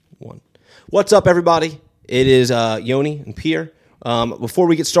What's up, everybody? It is Yoni and Pierre. Before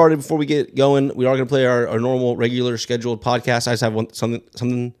we get started, before we get going, we are going to play our normal, regular, scheduled podcast. I just have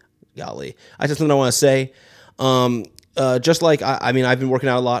something. Golly, I just have something I want to say. Just like I've been working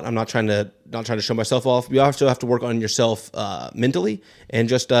out a lot. I'm not trying to show myself off. You also have to work on yourself mentally and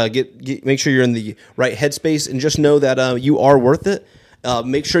just make sure you're in the right headspace and just know that you are worth it.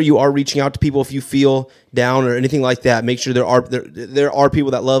 Make sure you are reaching out to people if you feel down or anything like that. Make sure there are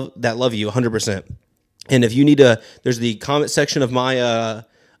people that love you 100%. And if you need there's the comment section of my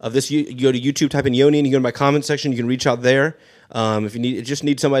of this. You go to YouTube, type in Yoni, and you go to my comment section. You can reach out there. If you just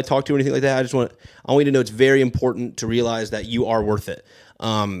need somebody to talk to or anything like that, I want you to know it's very important to realize that you are worth it.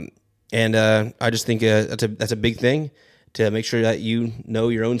 And I just think that's a big thing to make sure that you know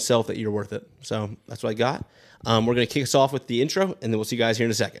your own self that you're worth it. So that's what I got. We're going to kick us off with the intro, and then we'll see you guys here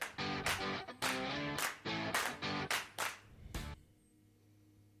in a second.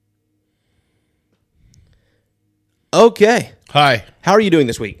 Okay. Hi. How are you doing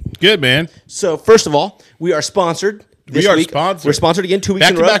this week? Good, man. So, first of all, we are sponsored. Sponsored. We're sponsored again 2 weeks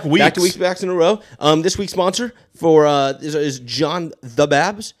in a row. Back-to-back in a row. This week's sponsor is John the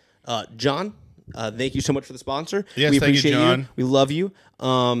Babs. John, thank you so much for the sponsor. Yes, we thank you, appreciate John. We love you.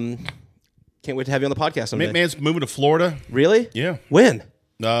 Can't wait to have you on the podcast someday. Man's moving to Florida. Really? Yeah. When?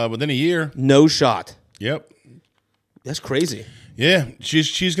 Within a year. No shot. Yep. That's crazy. Yeah.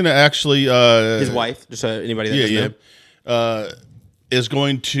 She's going to actually... His wife, just so anybody that doesn't know. Is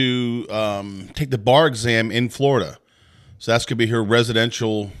going to take the bar exam in Florida. So that's going to be her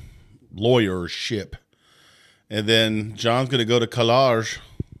residential lawyership. And then John's going to go to Collage.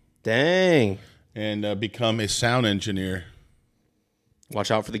 Dang. And become a sound engineer. Watch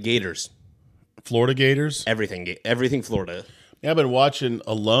out for the Gators. Florida Gators? Everything Florida. Yeah, I've been watching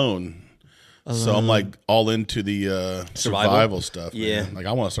Alone. So I'm like all into the survival stuff. Yeah. Man. Like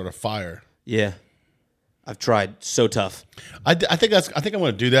I want to start a fire. Yeah. I've tried. So tough. I think I'm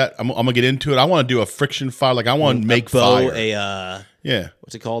going to do that. I'm going to get into it. I want to do a friction fire. Like I want to make fire. Yeah.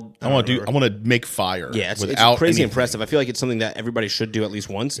 What's it called? I want to make fire. Yeah, it's without crazy anything. impressive. I feel like it's something that everybody should do at least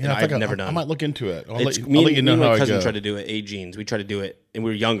once, and I've never done. I might look into it. I'll let you Me know and how my I cousin go. tried to do it. A-Genes. We tried to do it, and we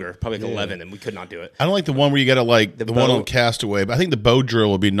were younger, probably like 11, and we could not do it. I don't like the one where you got to like the one on Castaway, but I think the bow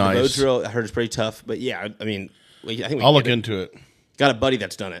drill would be nice. The bow drill, I heard, is pretty tough, but yeah, I mean, I think I'll look into it. Got a buddy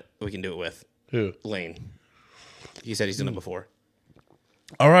that's done it. We can do it with. Who? Lane. He said he's done it before.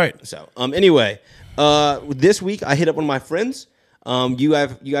 All right. So, anyway, this week I hit up one of my friends. You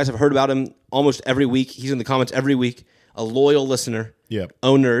guys have heard about him almost every week. He's in the comments every week. A loyal listener. Yep.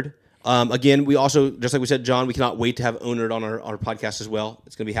 O-Nerd. Again, we also, just like we said, John, we cannot wait to have O-Nerd on our podcast as well.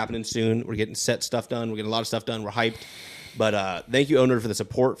 It's going to be happening soon. We're getting set stuff done. We're getting a lot of stuff done. We're hyped. But thank you, O-Nerd, for the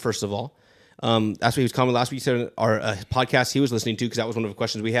support, first of all. That's what he was commenting last week. He said our podcast he was listening to, because that was one of the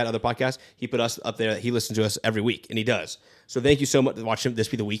questions we had, other podcasts. He put us up there that he listens to us every week, and he does. So thank you so much. Watch him. This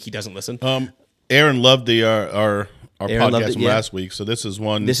be the week he doesn't listen. Aaron loved our Aaron podcast from last week, so this is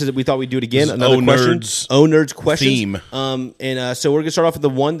one. We thought we'd do it again. This is Another question. O-Nerds questions. Theme. So we're gonna start off with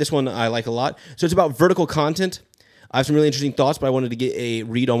the one. This one I like a lot. So it's about vertical content. I have some really interesting thoughts, but I wanted to get a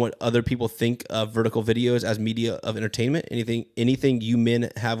read on what other people think of vertical videos as media of entertainment. Anything you men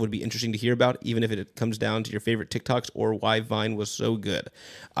have would be interesting to hear about, even if it comes down to your favorite TikToks or why Vine was so good.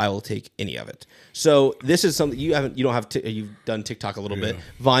 I will take any of it. So this is something you've done TikTok a little bit.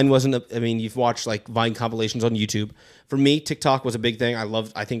 Vine wasn't. You've watched like Vine compilations on YouTube. For me, TikTok was a big thing.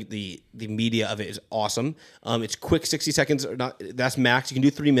 I think the media of it is awesome. It's quick, 60 seconds. Or not, that's max. You can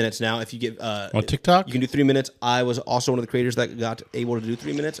do 3 minutes now if you get on TikTok. You can do 3 minutes. I was also one of the creators that got able to do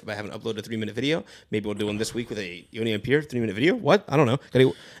 3 minutes. But I haven't uploaded a 3-minute video. Maybe we'll do one this week with a Yoni and Pierre 3-minute video. What? I don't know.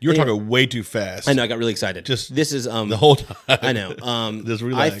 You were talking way too fast. I know. I got really excited. This is the whole time. I know. Just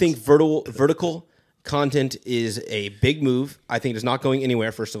relax. I think vertical content is a big move. I think it's not going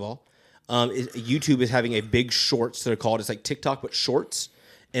anywhere. First of all. YouTube is having a big shorts. They're called. It's like TikTok but shorts,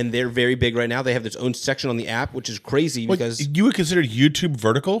 and they're very big right now. They have their own section on the app, which is crazy because you would consider YouTube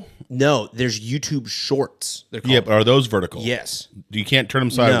vertical. No, there's YouTube Shorts. They're called. Yeah, but are those vertical? Yes. You can't turn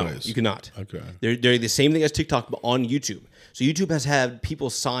them sideways. No, you cannot. Okay. They're the same thing as TikTok, but on YouTube. So YouTube has had people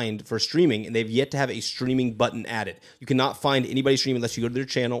signed for streaming, and they've yet to have a streaming button added. You cannot find anybody streaming unless you go to their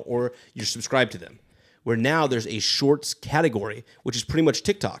channel or you're subscribed to them. Where now there's a shorts category, which is pretty much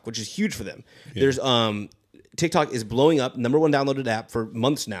TikTok, which is huge for them. Yeah. There's TikTok is blowing up, #1 downloaded app for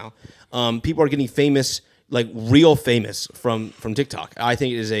months now. People are getting famous, like real famous from TikTok. I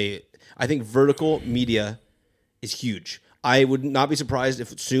think vertical media is huge. I would not be surprised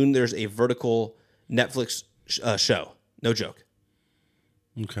if soon there's a vertical Netflix show. No joke.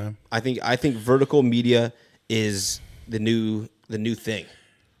 Okay. I think vertical media is the new thing.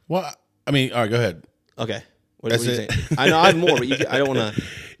 Well, I mean, all right, go ahead. Okay. What That's do you it. think? I know I have more, but I don't want to.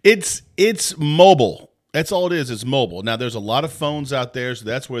 It's mobile. That's all it is. It's mobile. Now, there's a lot of phones out there, so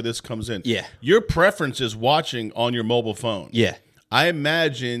that's where this comes in. Yeah. Your preference is watching on your mobile phone. Yeah. I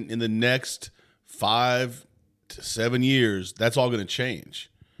imagine in the next 5 to 7 years, that's all going to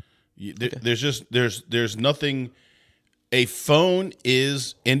change. There's nothing. A phone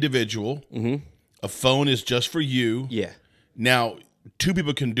is individual. Mm-hmm. A phone is just for you. Yeah. Now, two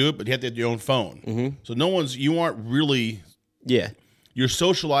people can do it, but you have to have your own phone. Mm-hmm. So you aren't really. Yeah. You're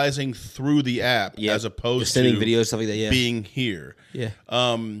socializing through the app as opposed Just sending to videos, stuff like that. Yeah. being here. Yeah.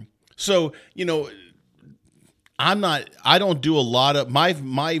 So, I don't do a lot of my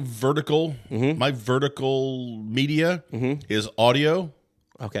vertical media is audio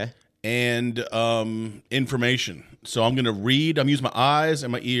Okay. and information. So I'm using my eyes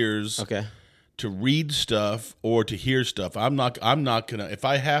and my ears Okay. to read stuff or to hear stuff. I'm not gonna, if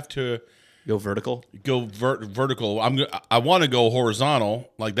I have to Go vertical. go vertical, I want to go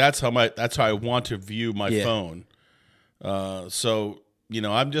horizontal. Like that's how I want to view my phone. So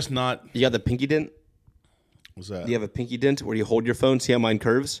I'm just not. You got the pinky dent? What's that? Do you have a pinky dent where you hold your phone? See how mine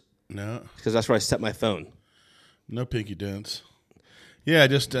curves? No, Because that's where I set my phone. no pinky dents. Yeah, I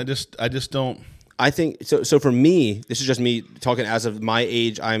just don't. I think so. So for me, this is just me talking as of my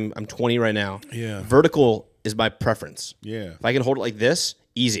age. I'm 20 right now. Yeah. Vertical is my preference. Yeah. If I can hold it like this,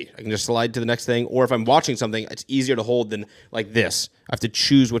 easy. I can just slide to the next thing. Or if I'm watching something, it's easier to hold than like this. I have to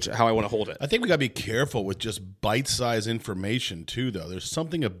choose how I want to hold it. I think we got to be careful with just bite-sized information too, though. There's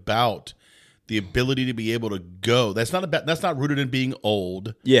something about the ability to be able to go. That's not rooted in being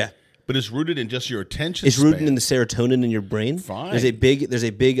old. Yeah. But it's rooted in just your attention. It's rooted span. in the serotonin in your brain. Fine. There's a big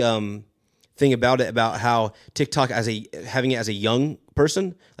thing about it, about how TikTok having it as a young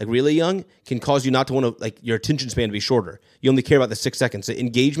person, like really young, can cause you not to want to, like, your attention span to be shorter. You only care about the 6 seconds. The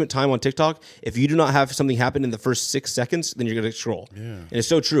engagement time on TikTok, if you do not have something happen in the first 6 seconds, then you're going to scroll. Yeah. And it's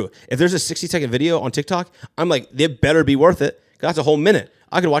so true. If there's a 60-second video on TikTok, I'm like, they better be worth it. That's a whole minute.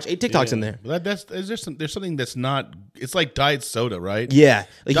 I could watch 8 TikToks in there. There's something that's not. It's like diet soda, right? Yeah.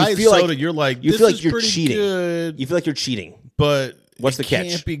 Like diet you feel soda. like, You're like, you this feel like is you're pretty cheating. good, You feel like you're cheating. but What's the catch?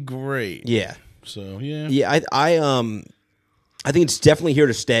 Can't be great. Yeah. So yeah. Yeah, I think it's definitely here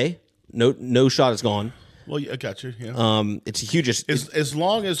to stay. No shot is gone. Well, I got you. Yeah. It's huge. As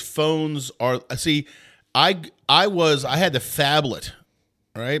long as phones are. See, I had the phablet.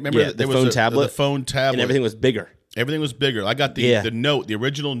 Right. Remember the phone tablet. The phone tablet. And everything was bigger. Everything was bigger. I got the Note, the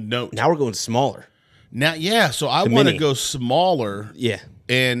original Note. Now we're going smaller. Now, yeah. So I want to go smaller. Yeah.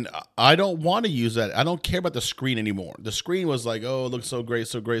 And I don't want to use that. I don't care about the screen anymore. The screen was like, oh, it looks so great,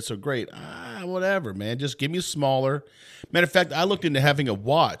 so great, so great. Whatever, man. Just give me smaller. Matter of fact, I looked into having a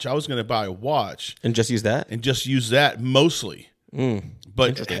watch. I was going to buy a watch. And just use that? And just use that mostly.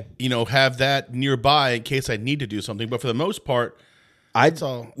 But, have that nearby in case I need to do something. But for the most part, that's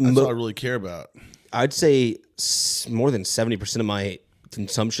all I really care about. I'd say more than 70% of my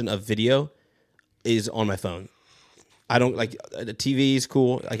consumption of video is on my phone. I don't like the TV is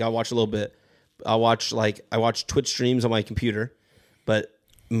cool. Like I watch a little bit. I watch Twitch streams on my computer, but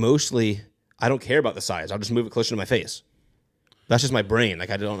mostly I don't care about the size. I'll just move it closer to my face. That's just my brain. Like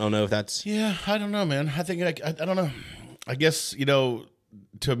I don't know if that's. Yeah, I don't know, man. I think I don't know. I guess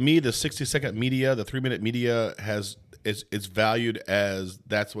to me the 60-second media, the 3-minute media it's valued as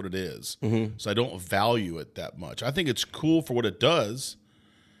that's what it is. Mm-hmm. So I don't value it that much. I think it's cool for what it does.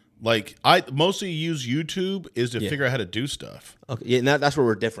 Like I mostly use YouTube is to figure out how to do stuff. Okay, yeah, and that's where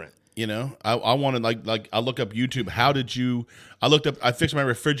we're different. I want to like I look up YouTube. I fixed my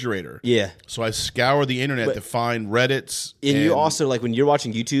refrigerator. Yeah. So I scour the internet to find Reddits. And you also, like, when you're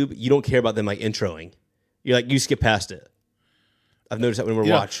watching YouTube, you don't care about them like introing. You're like, you skip past it. I've noticed that when we're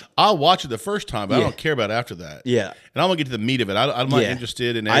watching. I'll watch it the first time, but I don't care about it after that. Yeah. And I'm gonna get to the meat of it. I'm not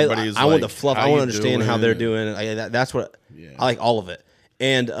interested in everybody's. I want the fluff. I want to understand how they're doing. That's what I like. All of it.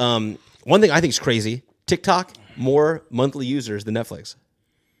 And one thing I think is crazy: TikTok more monthly users than Netflix.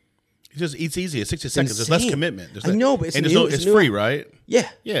 It's easy. It's 60 seconds. There's less commitment. I know, but it's free, right? Yeah.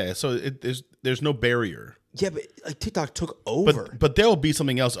 Yeah. So there's no barrier. Yeah, but like TikTok took over. But there will be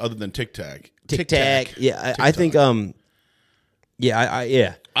something else other than TikTok. TikTok. Yeah, I think.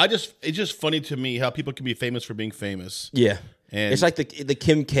 Yeah. It's just funny to me how people can be famous for being famous. Yeah. And it's like the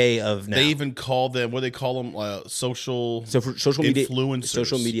Kim K of now. They even call them, what do they call them? Social media influencers.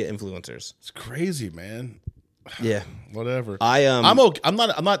 Social media influencers. It's crazy, man. Yeah. Whatever. I'm okay. I'm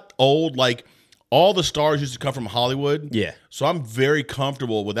not old. Like all the stars used to come from Hollywood. Yeah. So I'm very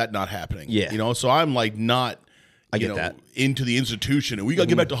comfortable with that not happening. Yeah. So I'm like not that. into the institution and we got to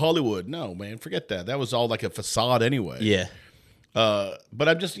get back to Hollywood. No, man, forget that. That was all like a facade anyway. Yeah. But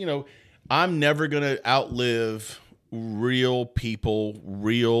I'm just, I'm never gonna outlive real people.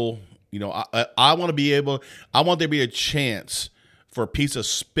 Real, I want to be able. I want there to be a chance for a piece of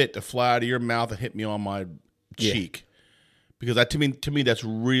spit to fly out of your mouth and hit me on my cheek, because that to me that's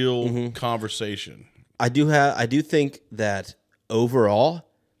real conversation. I do think that overall,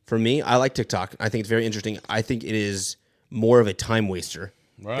 for me, I like TikTok. I think it's very interesting. I think it is more of a time waster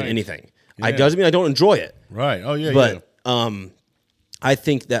than anything. It doesn't mean I don't enjoy it. Right. Oh yeah. But I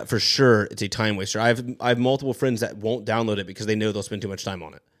think that for sure it's a time waster. I have multiple friends that won't download it because they know they'll spend too much time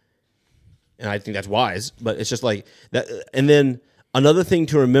on it. And I think that's wise, but it's just like that. And then another thing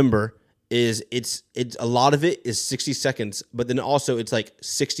to remember is it's a lot of it is 60 seconds, but then also it's like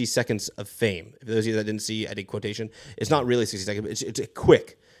 60 seconds of fame. For those of you that didn't see, I did quotation. It's not really 60 seconds. It's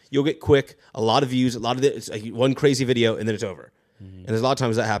quick. You'll get quick, a lot of views, a lot of it. It's like one crazy video and then it's over. And there's a lot of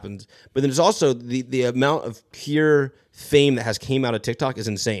times that happens. But then there's also the amount of pure fame that has came out of TikTok is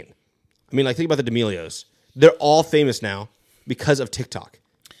insane. I mean, like think about the D'Amelios. They're all famous now because of TikTok.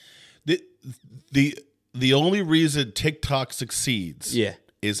 The only reason TikTok succeeds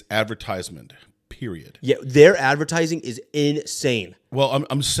is advertisement, period. Yeah, their advertising is insane. Well,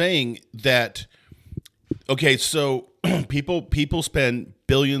 I'm saying that, okay, so people spend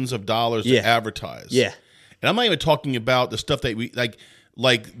billions of dollars to advertise. Yeah. And I'm not even talking about the stuff that we, like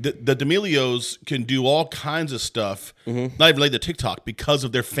the D'Amelios can do all kinds of stuff, not even related to TikTok, because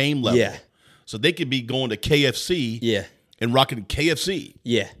of their fame level. Yeah. So they could be going to KFC and rocking KFC.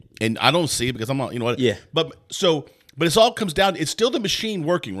 Yeah. And I don't see it because I'm not, what? Yeah. But it all comes down, it's still the machine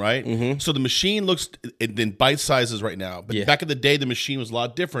working, right? So the machine looks in bite sizes right now. But back in the day, the machine was a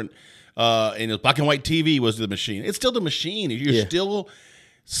lot different. And it was black and white TV was the machine. It's still the machine. You're still,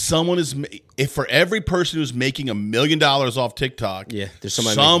 if for every person who's making $1 million off TikTok, there's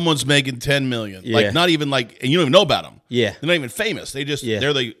someone's making 10 million. Like not even like, and you don't even know about them. Yeah. They're not even famous. They're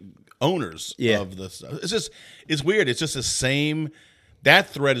the owners of this. It's weird. It's just the same. That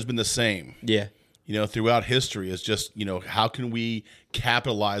thread has been the same. Yeah. Throughout history. It's just, how can we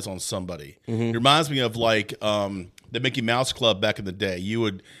capitalize on somebody? It reminds me of like the Mickey Mouse Club back in the day. You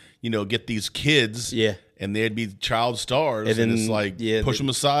would, get these kids and they'd be child stars and then, it's like push them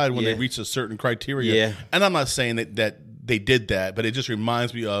aside when they reach a certain criteria. Yeah. And I'm not saying that they did that, but it just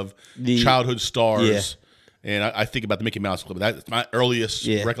reminds me of childhood stars. Yeah. And I think about the Mickey Mouse Club. That's my earliest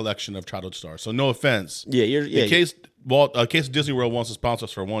recollection of childhood stars. So no offense. In case Disney World wants to sponsor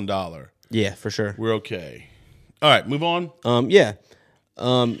us for $1. Yeah, for sure. We're okay. All right, move on.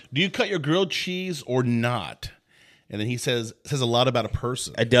 Do you cut your grilled cheese or not? And then he says a lot about a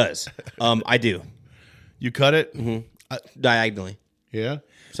person. It does. I do. You cut it? Diagonally. Yeah.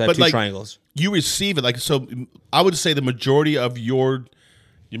 So I have two triangles. You receive it so I would say the majority of your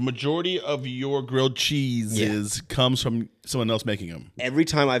grilled cheeses comes from someone else making them. Every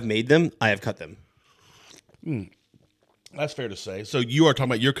time I've made them, I have cut them. That's fair to say. So you are talking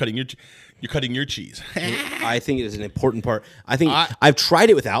about you're cutting your cheese. I think it is an important part. I think I've tried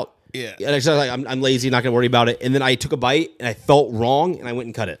it without. Yeah. And I was like, I'm lazy, not going to worry about it. And then I took a bite and I felt wrong and I went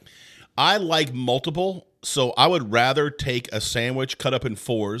and cut it. I like multiple, so I would rather take a sandwich cut up in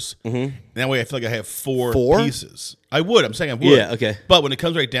fours. And that way I feel like I have four pieces. I would. I'm saying I would. Yeah, okay. But when it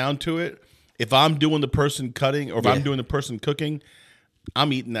comes right down to it, if I'm doing the person cutting or if I'm doing the person cooking,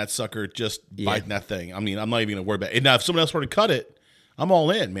 I'm eating that sucker, just biting that thing. I mean, I'm not even going to worry about it. And now if someone else were to cut it, I'm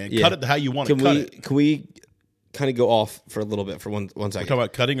all in, man. Cut it how you want to cut it. Can we kind of go off for a little bit for one second? We're talking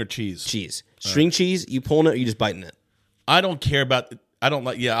about cutting or cheese? Cheese. String cheese, you pulling it or you just biting it? I don't care about I don't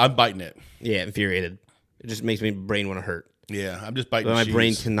like, I'm biting it. Yeah, infuriated. It just makes my brain want to hurt. Yeah, I'm just biting my cheese.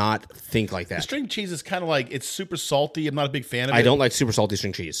 brain cannot think like that. The string cheese is kind of like, it's super salty. I'm not a big fan of it. I don't like super salty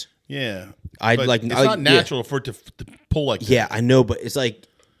string cheese. Yeah. It's not natural for it to pull like that. Yeah, I know, but it's like,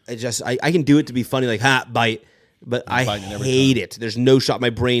 I can do it to be funny, like, bite, but I hate it. There's no shot.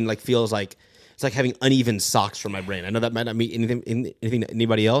 My brain feels like, it's like having uneven socks for my brain. I know that might not mean anything to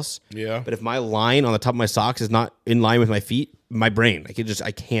anybody else. Yeah. But if my line on the top of my socks is not in line with my feet, my brain, I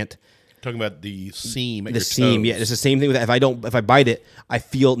can't. Talking about the seam at the your seam, toes. yeah. It's the same thing with that. If I bite it, I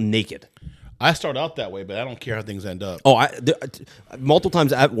feel naked. I start out that way, but I don't care how things end up. Oh, multiple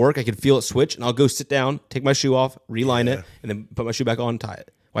times at work, I can feel it switch, and I'll go sit down, take my shoe off, reline it, and then put my shoe back on, tie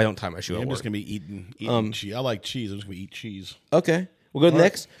it. Well, I don't tie my shoe at work. I'm just going to be eating cheese. I like cheese. I'm just going to eat cheese. Okay. We'll go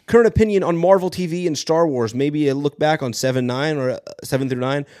next. Current opinion on Marvel TV and Star Wars. Maybe a look back on 7 through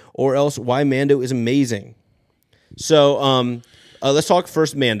 9, or else why Mando is amazing. So let's talk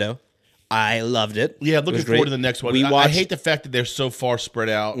first Mando. I loved it. Yeah, It looking was forward great. to the next one. We I watched. hate the fact that they're so far spread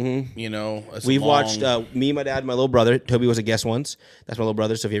out. You know, it's We long- watched me, my dad, and my little brother. Toby was a guest once. That's my little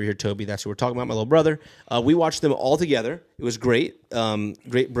brother. So if you ever hear Toby, that's who we're talking about. My little brother. We watched them all together. It was great.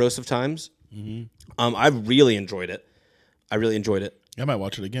 Great bros of times. I really enjoyed it. I I might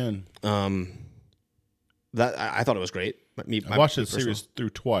watch it again. That I thought it was great. I watched the series through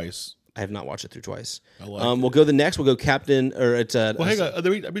twice. I have not watched it through twice. I liked We'll go the next. We'll go Captain, or it's Well, hang on.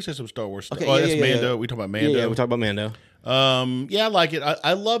 Let me say some Star Wars stuff. Okay, Oh, yeah, that's yeah, Mando. yeah. We talk about yeah, Mando. yeah. We talk about Mando. Yeah, I like it.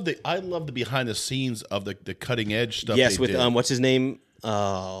 I love the behind the scenes of the cutting edge stuff. Yes, they with did. what's his name?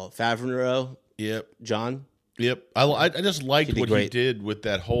 Favreau, Yep. John. Yep. I just liked what he great. did with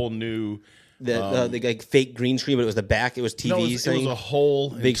that whole new. The like fake green screen, but it was the back. It was TV No, it was thing. a whole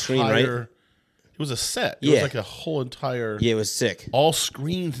Big screen, right? It was a set. It Yeah. was like a whole entire. Yeah, it was sick. All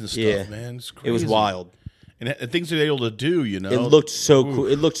screens and stuff, Yeah. man. It's crazy. It was wild. And things they're able to do, you know. It looked so cool.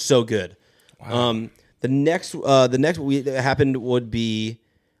 It looked so good. The next that happened would be,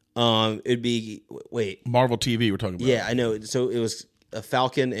 it'd be wait. Marvel TV. We're talking about. Yeah, I know. So it was a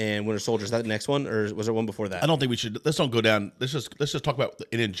Falcon and Winter Soldier. Is that the next one, or was there one before that? I don't think we should. Let's don't go down. Let's just talk about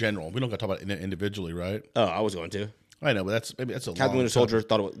it in general. We don't got to talk about it individually, right? Oh, I was going to. I know, but that's a Captain long Winter Soldier.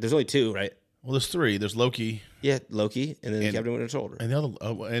 Thought it was, there's only two, right? Well, there's three. There's Loki Yeah, Loki and then Captain Winter Soldier. and the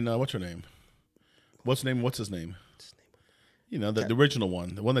other. What's her name? What's his name? You know, the original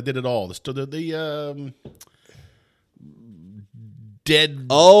one, the one that did it all. The dead.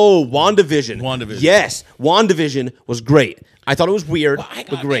 Oh, WandaVision. WandaVision. Yes, WandaVision was great. I thought it was weird,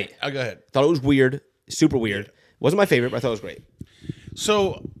 but great. Go ahead. Thought it was weird, super weird. Wasn't my favorite, but I thought it was great.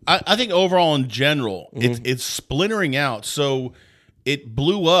 So I think overall, in general, Mm-hmm. it's splintering out. So it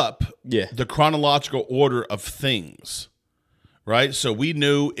blew up Yeah. the chronological order of things, right? So we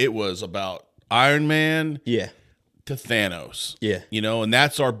knew it was about Iron Man Yeah, to Thanos. Yeah. You know, and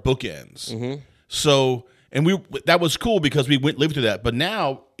that's our bookends. So, and that was cool because we lived through that. But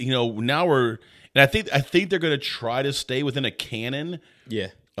now, you know, and I think they're going to try to stay within a canon yeah,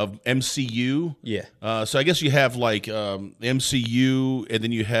 of MCU. yeah. So I guess you have like MCU, and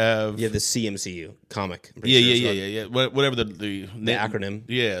then you have Yeah, the CMCU comic. I'm pretty yeah, sure yeah, it's yeah, not- yeah, yeah. Whatever the acronym.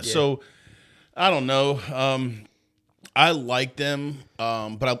 Yeah. So I don't know. I like them,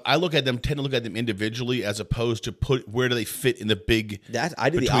 but I tend to look at them individually as opposed to where do they fit in the big That I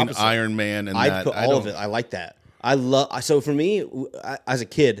did the between opposite. Iron Man and I that. put I all of don't- it. I like that. I love. So for me, as a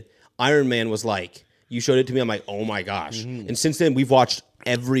kid, Iron Man was like you showed it to me. I'm like, oh my gosh! And since then, we've watched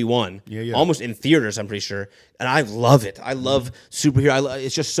every one, yeah. almost in theaters. I'm pretty sure, and I love it. I love superhero.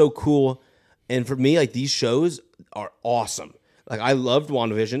 It's just so cool. And for me, like these shows are awesome. Like I loved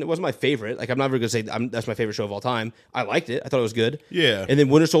WandaVision. It wasn't my favorite. Like I'm never gonna say that's my favorite show of all time. I liked it. I thought it was good. Yeah. And then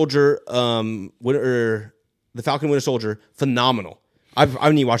Winter Soldier, the Falcon Winter Soldier, phenomenal. I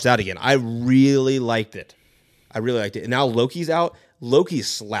need to watch that again. I really liked it. And now Loki's out. Loki's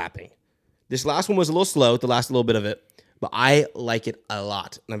slapping. This last one was a little slow, the last little bit of it, but I like it a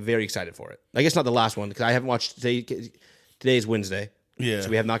lot, and I'm very excited for it. I guess not the last one because I haven't watched today. Today is Wednesday. Yeah. So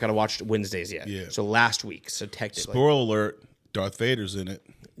we have not got to watch Wednesdays yet. Yeah. So last week. So technically. Spoiler alert: Darth Vader's in it.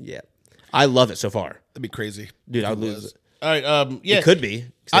 Yeah. I love it so far. That'd be crazy, Dude, I would lose it. All right. Yeah. It could be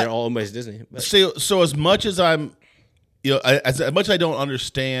because they're all owned by Disney. But So as much as I'm, as much as I don't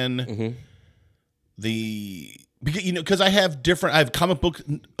understand because I have comic book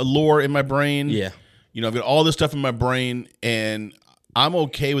lore in my brain. yeah. I've got all this stuff in my brain, and I'm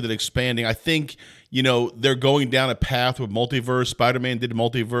okay with it expanding. I think they're going down a path with multiverse. Spider-Man did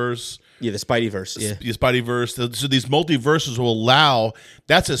multiverse. Yeah, the Spideyverse. Yeah. The Spideyverse. So these multiverses will allow.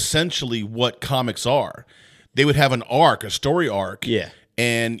 That's essentially what comics are. They would have an arc, a story arc. Yeah.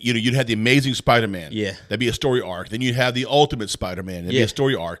 And you'd have the Amazing Spider-Man. Yeah. That'd be a story arc. Then you'd have the Ultimate Spider-Man. That'd be Yeah. a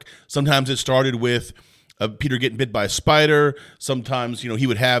story arc. Sometimes it started with Peter getting bit by a spider. Sometimes he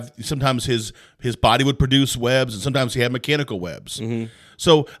would have. Sometimes his body would produce webs, and sometimes he had mechanical webs.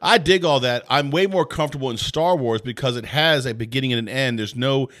 So I dig all that. I'm way more comfortable in Star Wars because it has a beginning and an end.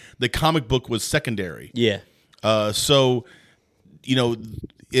 The comic book was secondary. Yeah. So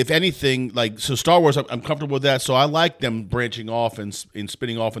if anything, so Star Wars, I'm comfortable with that. So I like them branching off and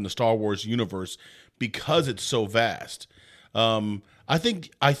spinning off in the Star Wars universe because it's so vast. I think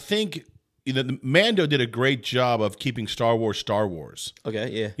Mando did a great job of keeping Star Wars. Okay.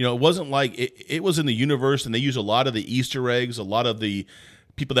 Yeah. It wasn't like it was in the universe, and they used a lot of the Easter eggs, a lot of the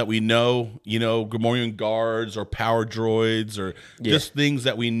people that we know, Gamorrean guards or power droids or just things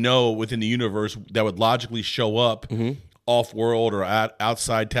that we know within the universe that would logically show up off-world or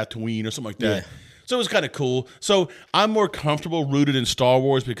outside Tatooine or something like that. Yeah. So it was kind of cool. So I'm more comfortable rooted in Star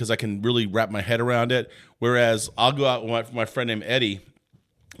Wars because I can really wrap my head around it, whereas I'll go out with my friend named Eddie.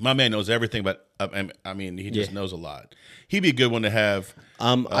 My man knows everything, but I mean, he just knows a lot. He'd be a good one to have.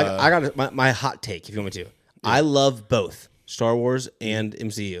 I got my hot take, if you want me to. Yeah. I love both Star Wars and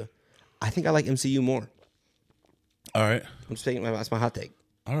MCU. I think I like MCU more. All right. I'm just taking that's my hot take.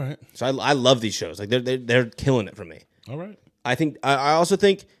 All right. So I love these shows. Like they're killing it for me. All right. I also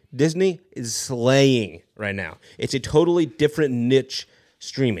think Disney is slaying right now. It's a totally different niche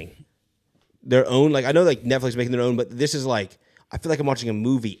streaming. Their own, like I know like Netflix is making their own, but this is like I feel like I'm watching a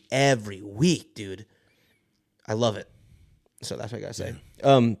movie every week, dude. I love it. So that's what I gotta say.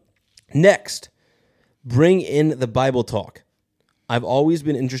 Yeah. Next, bring in the Bible talk. I've always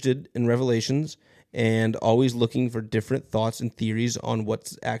been interested in Revelations and always looking for different thoughts and theories on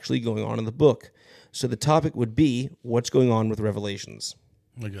what's actually going on in the book. So the topic would be what's going on with Revelations.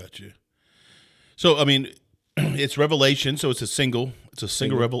 I got you. So, I mean, it's Revelation, so it's a single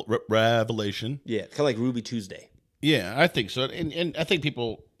revelation. Yeah, kind of like Ruby Tuesday. Yeah, I think so. And I think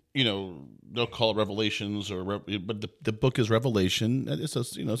people, they'll call it Revelations but the book is Revelation. It's a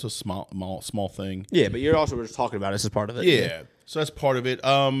small thing. Yeah, but you're also just talking about it. This is part of it. Yeah. So that's part of it.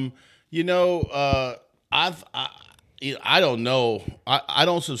 I don't know. I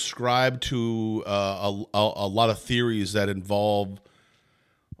don't subscribe to a lot of theories that involve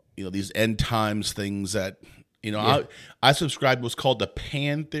these end times things that I subscribe to what's called the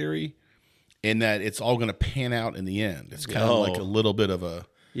pan theory, in that it's all going to pan out in the end. It's kind of like a little bit of a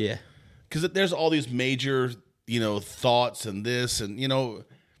because there's all these major thoughts and this and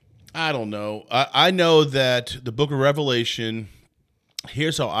I don't know. I know that the book of Revelation.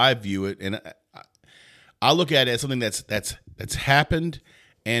 Here's how I view it, and I look at it as something that's happened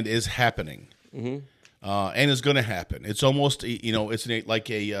and is happening, and is going to happen. It's almost it's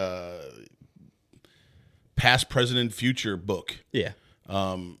like a past, present, and future book. Yeah.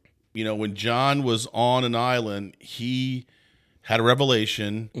 When John was on an island, he had a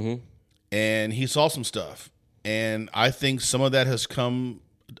revelation, and he saw some stuff, and I think some of that has come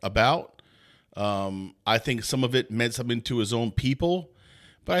about. I think some of it meant something to his own people,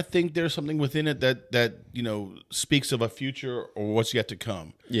 but I think there's something within it that speaks of a future or what's yet to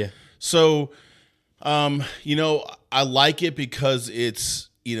come. Yeah. So, I like it because it's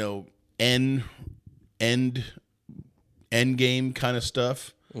end game kind of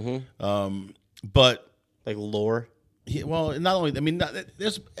stuff. But like lore. Yeah, well, not only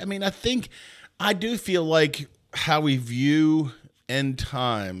I think I do feel like how we view end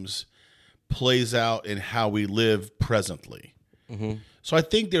times plays out in how we live presently. So I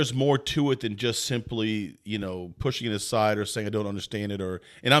think there's more to it than just simply, pushing it aside or saying I don't understand it,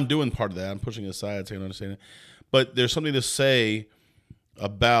 and I'm doing part of that. I'm pushing it aside, saying I don't understand it. But there's something to say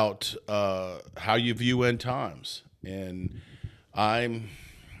about how you view end times, and I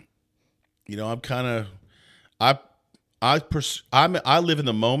live in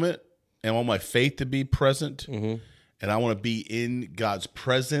the moment, and I want my faith to be present, and I want to be in God's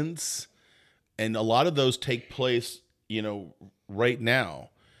presence, and a lot of those take place, right now.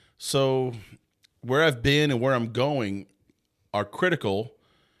 So where I've been and where I'm going are critical.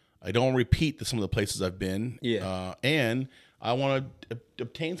 I don't repeat some of the places I've been. Yeah. And I want to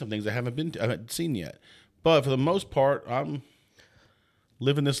obtain some things I haven't seen yet. But for the most part, I'm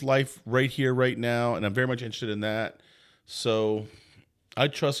living this life right here, right now, and I'm very much interested in that. So I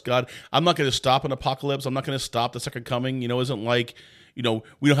trust God. I'm not going to stop an apocalypse. I'm not going to stop the second coming. It isn't like, we don't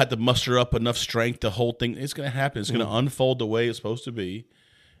have to muster up enough strength to hold things. It's going to happen. It's going to unfold the way it's supposed to be.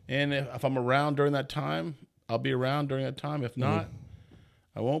 And if I'm around during that time, I'll be around during that time. If not,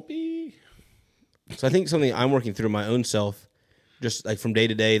 I won't be. So I think something I'm working through my own self, just like from day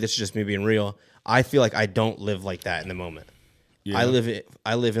to day, this is just me being real. I feel like I don't live like that in the moment. Yeah. I live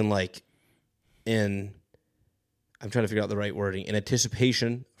in I'm trying to figure out the right wording, in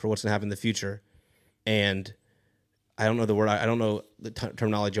anticipation for what's going to happen in the future. And I don't know the word. I don't know the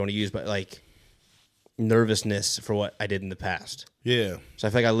terminology I want to use, but like nervousness for what I did in the past. Yeah. So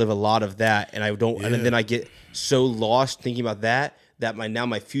I feel like I live a lot of that, and I don't. Yeah. And then I get so lost thinking about that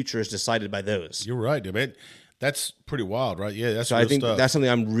my future is decided by those. You're right, man. That's pretty wild, right? Yeah. That's so I think that's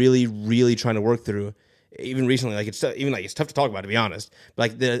something I'm really, really trying to work through. Even recently, it's tough to talk about, to be honest. But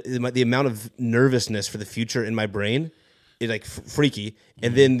like the amount of nervousness for the future in my brain is like freaky,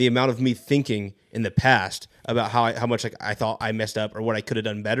 and then the amount of me thinking in the past about how much like I thought I messed up or what I could have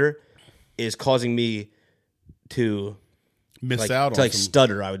done better is causing me to miss out to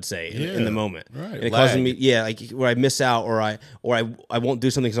stutter, I would say, in the moment. Right. And it causing me where I miss out or I won't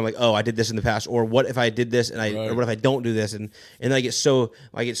do something because I'm like, oh, I did this in the past, or what if I did this and or what if I don't do this, and then I get so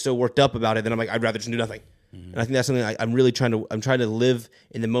worked up about it, then I'm like, I'd rather just do nothing. And I think that's something I'm really trying to live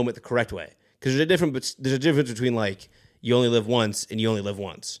in the moment the correct way, because there's a difference between like you only live once and you only live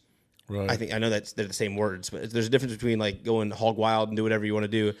once. Right. I know that they're the same words, but there's a difference between like going hog wild and do whatever you want to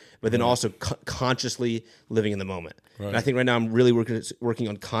do, but then also consciously living in the moment. Right. And I think right now I'm really working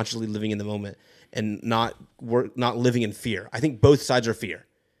on consciously living in the moment and not living in fear. I think both sides are fear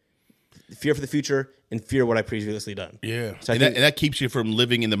for the future and fear what I previously done. Yeah. So and that keeps you from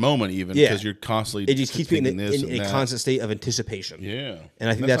living in the moment even because you're constantly it just keeps me in a that. constant state of anticipation. Yeah. And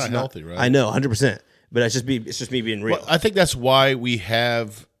I think that's that's not healthy, right? I know 100%, but it's just me being real. Well, I think that's why we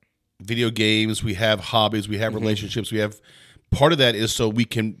have video games, we have hobbies, we have relationships, we have part of that is so we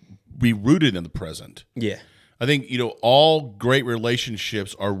can be rooted in the present. Yeah. I think, all great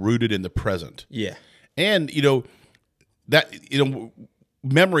relationships are rooted in the present. Yeah. And, that,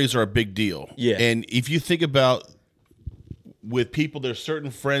 memories are a big deal. Yeah. And if you think about with people, there's certain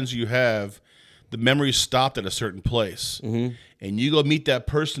friends you have, the memories stopped at a certain place. Mm-hmm. And you go meet that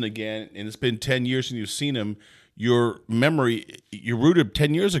person again, and it's been 10 years since you've seen them. Your memory, you're rooted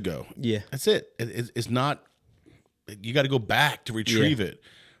 10 years ago. Yeah. That's it. It's not, you got to go back to retrieve it.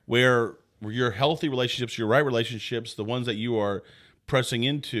 Where your healthy relationships, your right relationships, the ones that you are pressing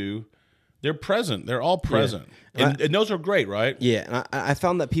into, they're present. They're all present. Yeah. And those are great, right? Yeah. And I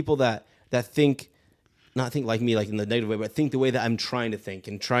found that people that think, not think like me, like in the negative way, but think the way that I'm trying to think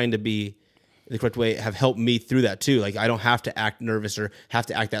and trying to be the correct way have helped me through that too. Like I don't have to act nervous or have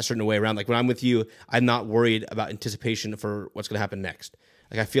to act that certain way around. Like when I'm with you, I'm not worried about anticipation for what's going to happen next.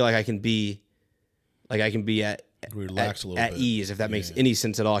 Like I feel like I can be at relax a little at bit. ease, if that makes any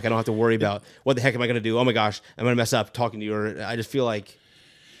sense at all. Like I don't have to worry about what the heck am I going to do? Oh my gosh, I'm going to mess up talking to you. Or I just feel like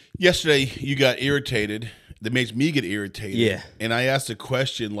yesterday you got irritated. That makes me get irritated. Yeah. And I asked a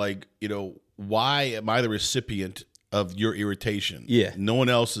question like, why am I the recipient of your irritation? Yeah. No one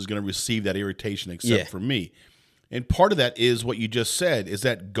else is going to receive that irritation except for me. And part of that is what you just said, is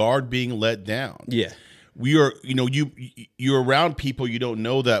that guard being let down. Yeah. We are, you're around people you don't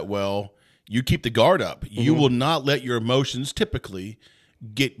know that well. You keep the guard up. Mm-hmm. You will not let your emotions typically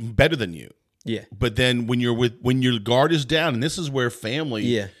get better than you. Yeah. But then when your guard is down, and this is where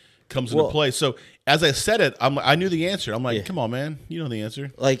family comes into play. So as I said it, I knew the answer. I'm like, come on, man, you know the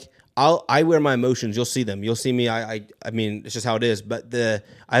answer. Like I wear my emotions. You'll see them. You'll see me. I mean, it's just how it is. But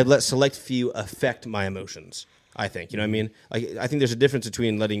I let select few affect my emotions. I think, you know what I mean? Like, I think there's a difference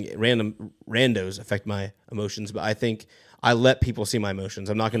between letting randos affect my emotions, but I think I let people see my emotions.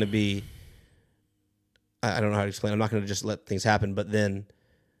 I'm not going to be, I don't know how to explain. I'm not going to just let things happen, but then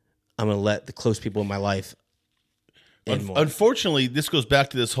I'm going to let the close people in my life in more. Unfortunately, this goes back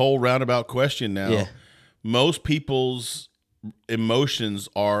to this whole roundabout question now. Yeah. Most people's emotions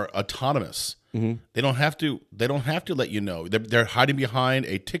are autonomous. Mm-hmm. They don't have to let you know. They're hiding behind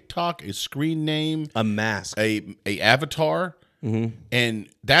a TikTok, a screen name, a mask, a avatar. Mm-hmm. And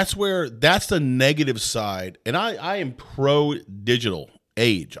that's the negative side. And I am pro digital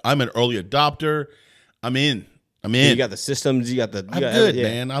age. I'm an early adopter. I'm in. You got the systems. I'm good,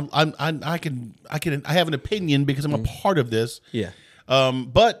 man. I have an opinion because I'm a part of this. Yeah.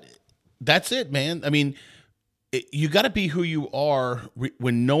 But that's it, man. I mean, you got to be who you are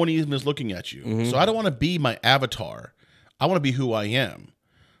when no one even is looking at you. Mm-hmm. So I don't want to be my avatar. I want to be who I am.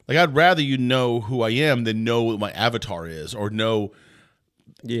 Like, I'd rather you know who I am than know what my avatar is or know.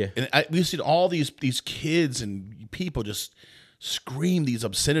 Yeah. And we've seen all these kids and people just scream these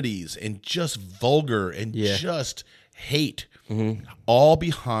obscenities and just vulgar and just hate, all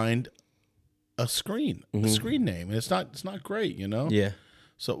behind a screen, a screen name. And it's not great, you know? Yeah.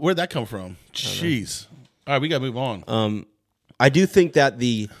 So where'd that come from? Jeez. All right, we got to move on. I do think that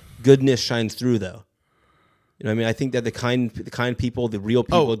the goodness shines through, though. You know what I mean? I think that the kind people, the real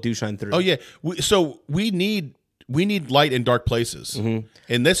people do shine through. Oh, yeah. We need light in dark places. Mm-hmm.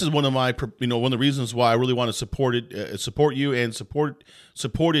 And this is one of one of the reasons why I really want to support you and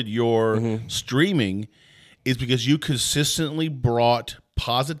supported your streaming is because you consistently brought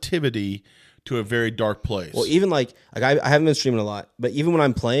positivity to a very dark place. Well, even like I haven't been streaming a lot, but even when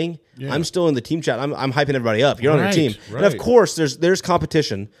I'm playing, I'm still in the team chat. I'm hyping everybody up. You're on your team, and of course there's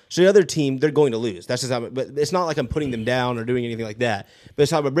competition. So the other team, they're going to lose. That's just how. But it's not like I'm putting them down or doing anything like that. But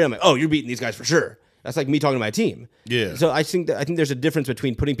it's how I'm like, oh, you're beating these guys for sure. That's like me talking to my team. Yeah. So I think there's a difference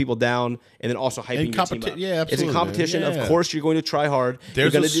between putting people down and then also hyping your team up. Yeah, absolutely. It's a competition. Of course, you're going to try hard.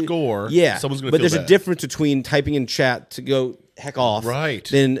 There's a score. Yeah. Someone's going to. But there's a difference between typing in chat to go heck off, right?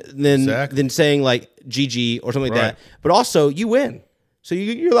 Than saying like GG or something like that. But also, you win. So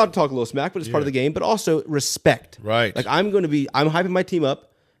you're allowed to talk a little smack, but it's part of the game. But also respect. Right. Like I'm hyping my team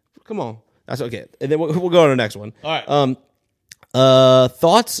up. Come on, that's okay. And then we'll go on to the next one. All right.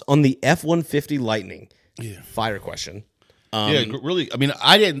 Thoughts on the F-150 Lightning? Yeah. Fire question. Really. I mean,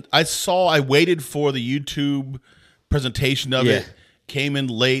 I waited for the YouTube presentation of Yeah. it. Came in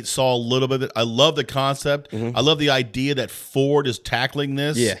late, saw a little bit of it. I love the concept. Mm-hmm. I love the idea that Ford is tackling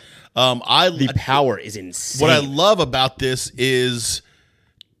this. Yeah. The power is insane. What I love about this is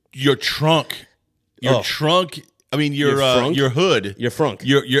your trunk. Your trunk. I mean, your frunk? hood. Your frunk.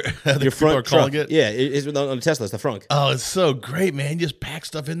 Your Your front are calling trunk. it. Yeah, it's on the Tesla. It's the frunk. Oh, it's so great, man. You just pack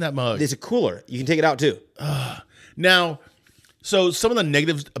stuff in that mug. It's a cooler. You can take it out too. Now, so some of the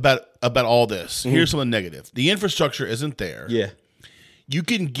negatives about all this. Here's some of the negative. The infrastructure isn't there. Yeah. You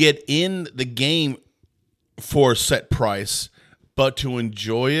can get in the game for a set price, but to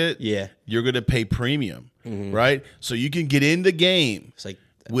enjoy it, you're going to pay premium, right? So you can get in the game. It's like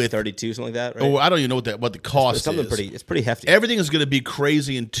With 32, something like that, right? Oh, I don't even know what the cost It's something is. it's pretty hefty. Everything is going to be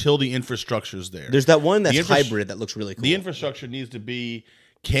crazy until the infrastructure's there. There's that one that's hybrid that looks really cool. The infrastructure needs to be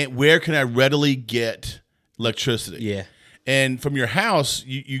where can I readily get electricity? Yeah. And from your house,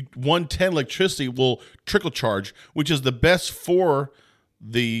 you 110 electricity will trickle charge, which is the best for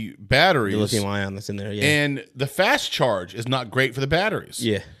the batteries. The lithium ion that's in there, yeah. And the fast charge is not great for the batteries.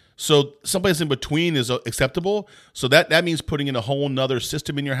 Yeah. So someplace in between is acceptable. So that means putting in a whole nother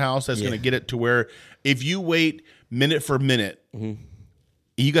system in your house that's going to get it to where if you wait minute for minute,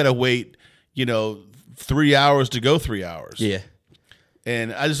 you got to wait, 3 hours to go 3 hours. Yeah.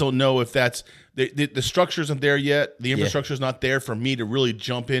 And I just don't know if that's the structure isn't there yet. The infrastructure is not there for me to really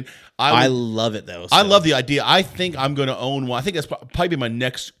jump in. I love it though. I love the idea. I think I'm going to own one. I think that's probably my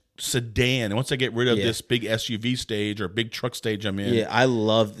next sedan. And once I get rid of this big SUV stage or big truck stage I'm in, I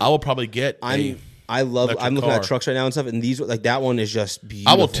love. I will probably get. I'm looking at trucks right now and stuff, and these like that one is just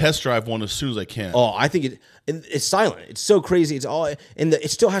beautiful. I will test drive one as soon as I can. Oh, I think it's silent. It's so crazy. It's all and it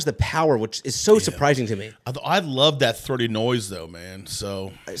still has the power, which is so surprising to me. I love that 30 noise though, man.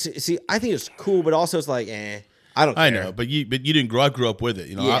 So see, I think it's cool, but also it's like, I don't care. I know, but you didn't grow. I grew up with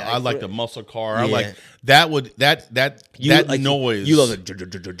it. I like the muscle car. I like that noise. You love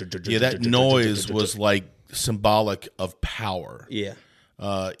it. Yeah, that noise was like symbolic of power. Yeah.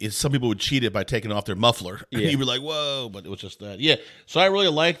 Some people would cheat it by taking off their muffler. Yeah. You were like, whoa, but it was just that. Yeah. So I really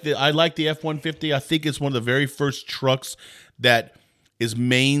like the F-150. I think it's one of the very first trucks that is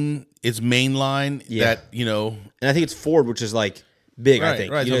mainline. Yeah. That, And I think it's Ford, which is like big, I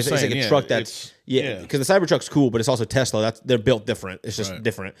think. Right. It's like a truck that's because the Cybertruck's cool, but it's also Tesla. They're built different. It's just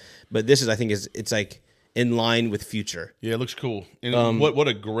different. But this is, I think, it's like in line with future. Yeah, it looks cool. And what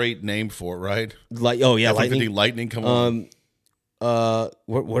a great name for it, right? Lightning. Lightning, come on.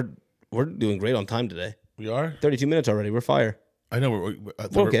 We're doing great on time today. We are 32 minutes already. We're fire. I know. We're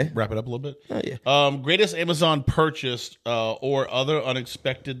okay. Wrap it up a little bit. Yeah. Greatest Amazon purchase or other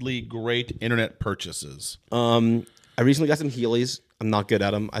unexpectedly great internet purchases. I recently got some Heelys. I'm not good at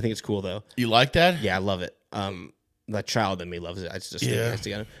them. I think it's cool though. You like that? Yeah, I love it. That child in me loves it. I just think it has to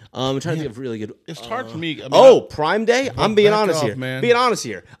get him. I'm trying to think of really good. It's hard for me. Prime Day. I'm being honest here. Man. Being honest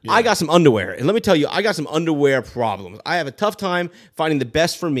here. Yeah. I got some underwear, and let me tell you, I got some underwear problems. I have a tough time finding the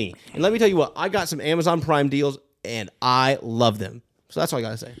best for me. And let me tell you what, I got some Amazon Prime deals, and I love them. So that's all I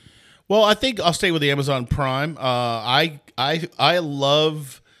gotta say. Well, I think I'll stay with the Amazon Prime. I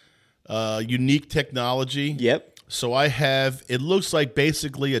love unique technology. Yep. So I have, it looks like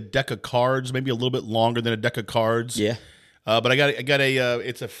basically a deck of cards, maybe a little bit longer than a deck of cards. Yeah. But I got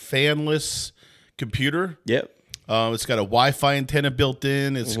it's a fanless computer. Yep. It's got a Wi-Fi antenna built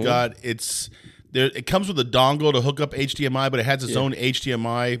in. It comes with a dongle to hook up HDMI, but it has its own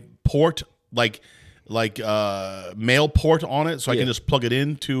HDMI port, like mail port on it, so I can just plug it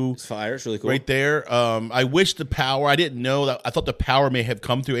into. It's fire. It's really cool. Right there. I wish the power. I didn't know that. I thought the power may have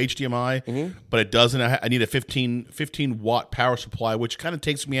come through HDMI, but it doesn't. I need a 15 watt power supply, which kind of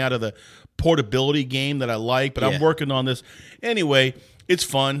takes me out of the portability game that I like. But I'm working on this anyway. It's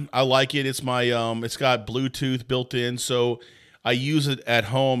fun. I like it. It's my. It's got Bluetooth built in, so I use it at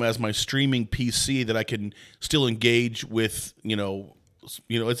home as my streaming PC that I can still engage with.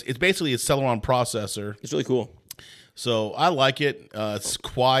 It's basically a Celeron processor. It's really cool. So I like it. It's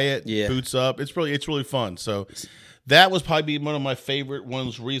quiet. Yeah. Boots up. It's really fun. So that was probably one of my favorite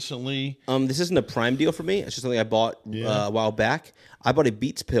ones recently. This isn't a Prime deal for me. It's just something I bought a while back. I bought a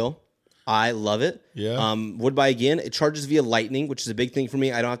Beats pill. I love it. Yeah. Would buy again. It charges via Lightning, which is a big thing for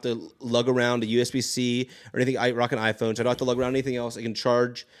me. I don't have to lug around a USB-C or anything. I rock an iPhone, so I don't have to lug around anything else. I can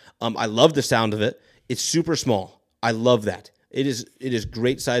charge. I love the sound of it. It's super small. I love that. It is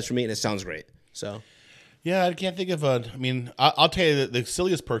great size for me, and it sounds great. So, yeah, I can't think of a. I mean, I'll tell you that the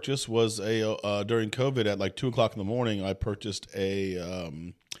silliest purchase was during COVID at like 2:00 in the morning. I purchased a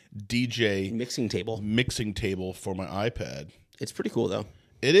DJ mixing table for my iPad. It's pretty cool though.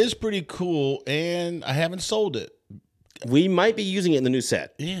 It is pretty cool, and I haven't sold it. We might be using it in the new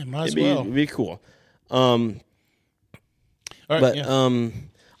set. Yeah, might as well. It'd be cool. All right, But yeah.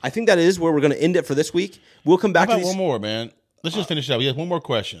 I think that is where we're going to end it for this week. We'll come back How to about these. one more, man? Let's just finish it up. We have one more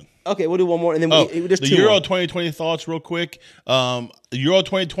question. Okay, we'll do one more, and then there's the two Euro more. 2020 thoughts, real quick. Euro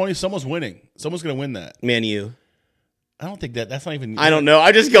 2020, someone's winning. Someone's going to win that. Man, you. I don't think that's not even. I don't know.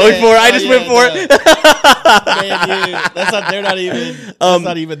 I'm just going for it. I just went for it. Man, that's not. They're not even. That's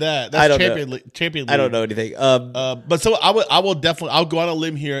not even that. That's I don't Champion know. Champion League. I don't know anything. But so I will definitely. I'll go on a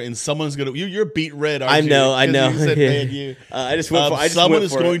limb here, and someone's gonna. You're beat red. Aren't I you? know. 'Cause you said Yeah. Man U. I just went for. Someone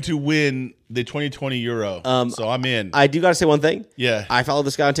is going to win the 2020 Euro. So I'm in. I do got to say one thing. Yeah. I follow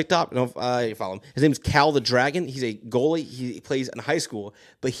this guy on TikTok. No, I follow him. His name's Cal the Dragon. He's a goalie. He plays in high school,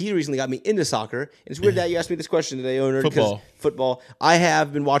 but he recently got me into soccer. And it's weird that you asked me this question today, owner. Football. Football. I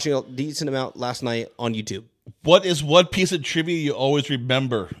have been watching a decent amount last night on YouTube. What is what piece of trivia you always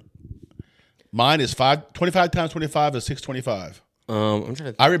remember? Mine is 25 times 25 is 625. I'm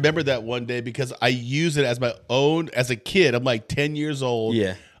trying to. I remember that one day because I used it as my own as a kid. I'm like 10 years old.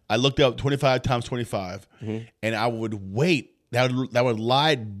 Yeah. I looked up 25 times 25, and I would wait. That would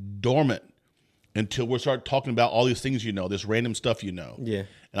lie dormant until we start talking about all these things this random stuff Yeah.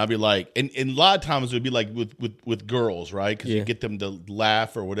 And I'd be like, and a lot of times it would be like with girls, right? Because you get them to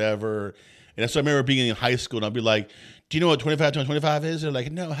laugh or whatever. And that's what I remember being in high school, and I'd be like, do you know what 25 times 25 is? They're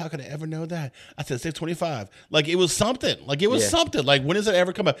like, no, how could I ever know that? I said 625. Like, it was something. Like, it was something. Like, when does it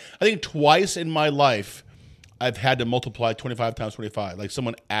ever come up? I think twice in my life, I've had to multiply 25 times 25. Like,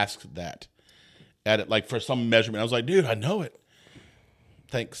 someone asked that at it, like, for some measurement. I was like, dude, I know it.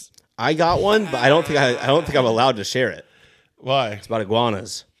 Thanks. I got one, but I don't think I'm allowed to share it. Why? It's about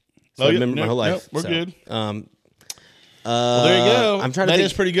iguanas. So Oh, I yeah, remember my whole life. we're so, good. Well, Well, there you go. I'm trying to That think.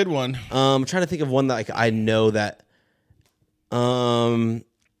 is a pretty good one. I'm trying to think of one that I know that.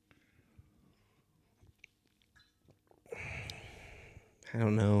 I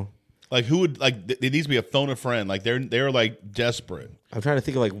don't know. Like, who would, like, there needs to be a phone a friend. Like, they're like, desperate. I'm trying to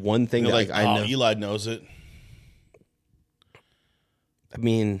think of like one thing They're that like, I know. Eli knows it. I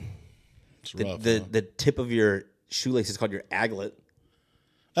mean, It's the rough. the tip of your shoelace is called your aglet.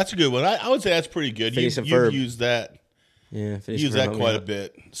 That's a good one. I would say that's pretty good. Phineas and You've Ferb. used that. Yeah, finish Use for that help me quite a out.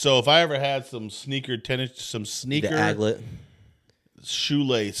 bit. So if I ever had some sneaker The aglet.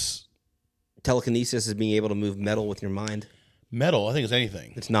 shoelace Telekinesis is being able to move metal with your mind. metal, I think it's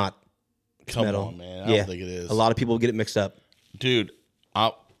anything. It's not. Come metal. on, man. I don't think it is. A lot of people get it mixed up. Dude,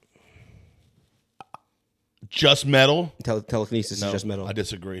 just metal? Telekinesis No, is just metal. I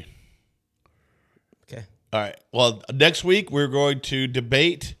disagree. Okay. All right. Well, next week we're going to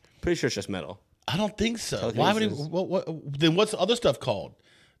debate. Pretty sure it's just metal. I don't think so. Why would he, Telekinesis. then what's the other stuff called?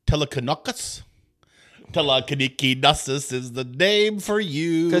 Telekinesis? Telekinesis is the name for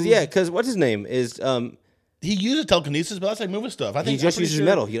you. Because what's his name is He uses telekinesis, but that's like moving stuff. I he think just I'm pretty uses sure-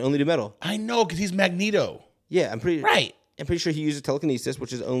 metal. He can only do metal. I know, because he's Magneto. Yeah, I'm pretty Right. I'm pretty sure he uses telekinesis,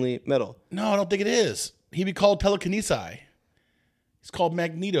 which is only metal. No, I don't think it is. He'd be called telekinesi. He's called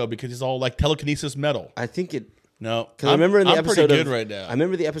Magneto because he's all like telekinesis metal. I think it. No, Because I remember in the I'm episode pretty of good right now. I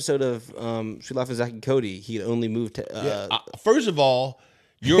remember the episode of She Laughed at Zack and Cody. He could only move to. First of all,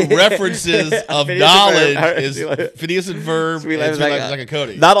 your references of Phineas and knowledge Ferb. is Phineas and Verb Sweet and Life Sweet of Life Zack- of Zack and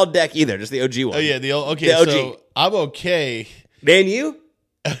Cody. Not on deck either, just the OG one. Oh yeah, okay. The OG. So I'm okay. Man, you.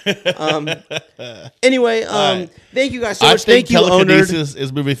 Anyway, right. thank you guys so I much. think Thank you, Ownerd. telekinesis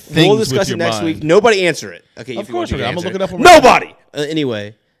is moving things We'll discuss with it your next mind. week. Nobody answer it. Okay, Of if you course want we're to gonna. I'm answer gonna look it up on my- Nobody.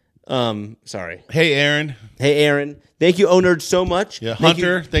 Anyway, sorry. Hey, Aaron. Hey, Aaron. Thank you, Ownerd, so much. Yeah, Thank you-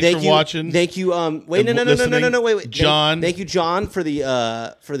 Hunter, thanks for watching Thank you. Wait, and no, listening. wait. John. Thank you, John, for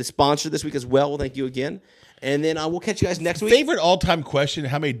the sponsor this week as well. Well, thank you again. And then we'll catch you guys next week. Favorite all-time question: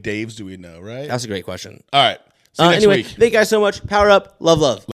 how many Daves do we know? Right. That's a great question. All right. See you next Anyway, week. thank you guys so much. Power up. Love, love.